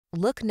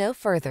Look no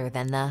further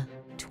than the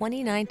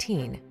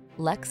 2019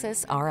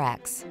 Lexus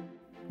RX.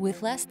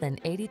 With less than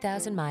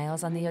 80,000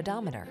 miles on the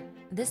odometer,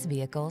 this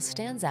vehicle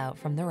stands out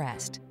from the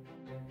rest.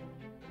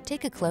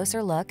 Take a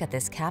closer look at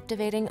this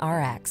captivating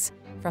RX.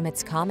 From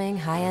its calming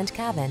high-end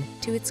cabin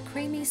to its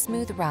creamy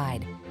smooth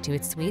ride to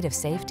its suite of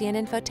safety and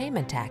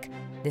infotainment tech,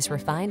 this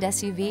refined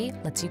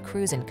SUV lets you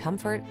cruise in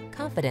comfort,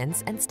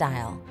 confidence, and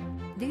style.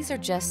 These are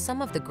just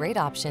some of the great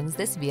options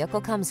this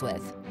vehicle comes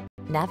with: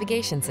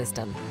 navigation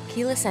system,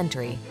 keyless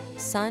entry,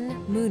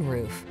 sun,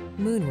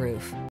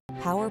 moonroof,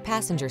 power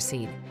passenger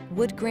seat,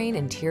 wood grain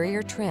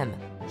interior trim,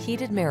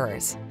 heated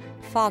mirrors,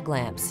 fog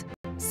lamps,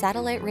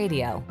 satellite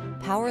radio,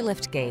 power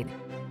liftgate.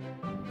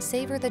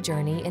 Savor the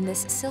journey in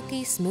this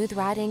silky,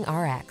 smooth-riding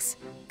RX.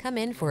 Come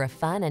in for a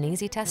fun and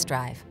easy test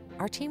drive.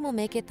 Our team will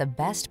make it the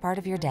best part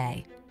of your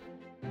day.